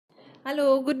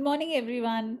Hello, good morning,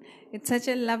 everyone. It's such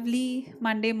a lovely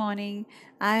Monday morning.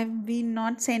 I've been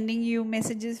not sending you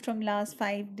messages from last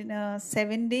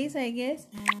 7 days, I guess.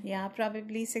 Yeah,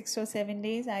 probably 6 or 7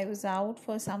 days. I was out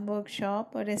for some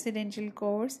workshop or residential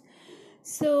course.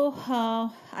 So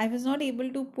I was not able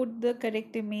to put the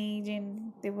correct image,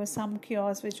 and there was some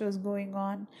chaos which was going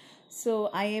on.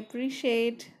 So I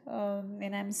appreciate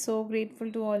and I'm so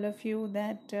grateful to all of you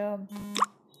that.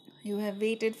 You have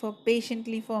waited for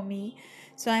patiently for me.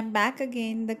 So I'm back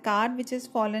again. The card which has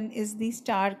fallen is the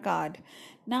star card.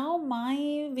 Now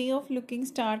my way of looking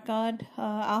star card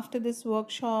after this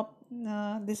workshop.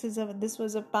 This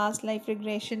was a past life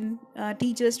regression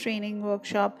teachers training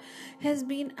workshop has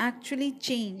been actually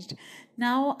changed.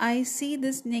 Now I see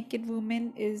this naked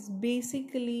woman is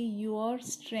basically your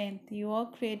strength,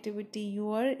 your creativity,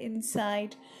 your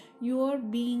insight, your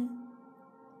being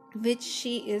which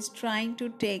she is trying to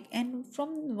take, and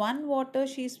from one water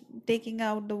she's taking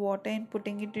out the water and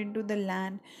putting it into the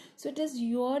land. So it is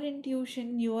your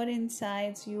intuition, your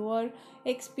insights, your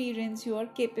experience, your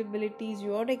capabilities,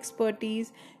 your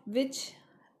expertise which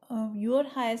your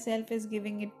higher self is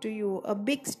giving it to you. A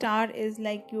big star is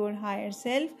like your higher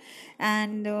self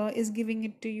and is giving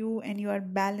it to you, and you are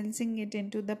balancing it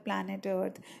into the planet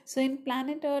earth. So in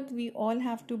planet earth we all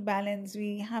have to balance.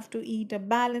 We have to eat a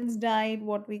balanced diet,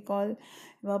 what we call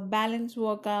a balanced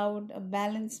workout, a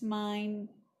balanced mind,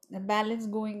 a balance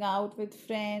going out with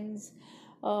friends,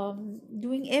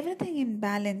 doing everything in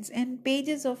balance. And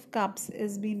pages of cups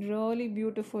has been really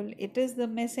beautiful. It is the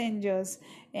messengers,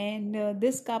 and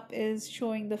this cup is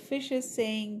showing the fish is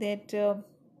saying that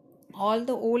all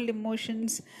the old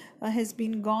emotions has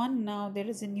been gone. Now there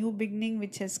is a new beginning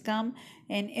which has come,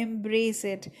 and embrace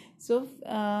it. So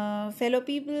fellow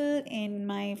people and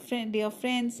my friend, dear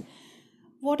friends,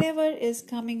 whatever is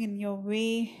coming in your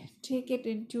way, take it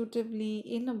intuitively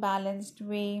in a balanced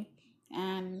way.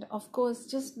 And of course,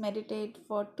 just meditate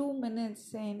for 2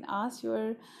 minutes and ask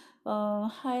your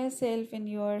higher self in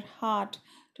your heart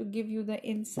to give you the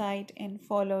insight and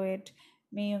follow it.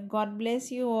 May God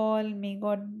bless you all. May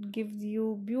God give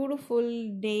you beautiful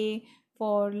day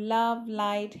for love,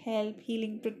 light, help,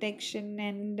 healing, protection,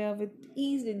 and with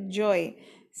ease and joy.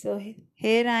 So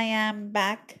here I am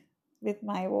back with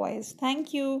my voice.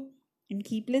 Thank you and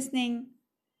keep listening.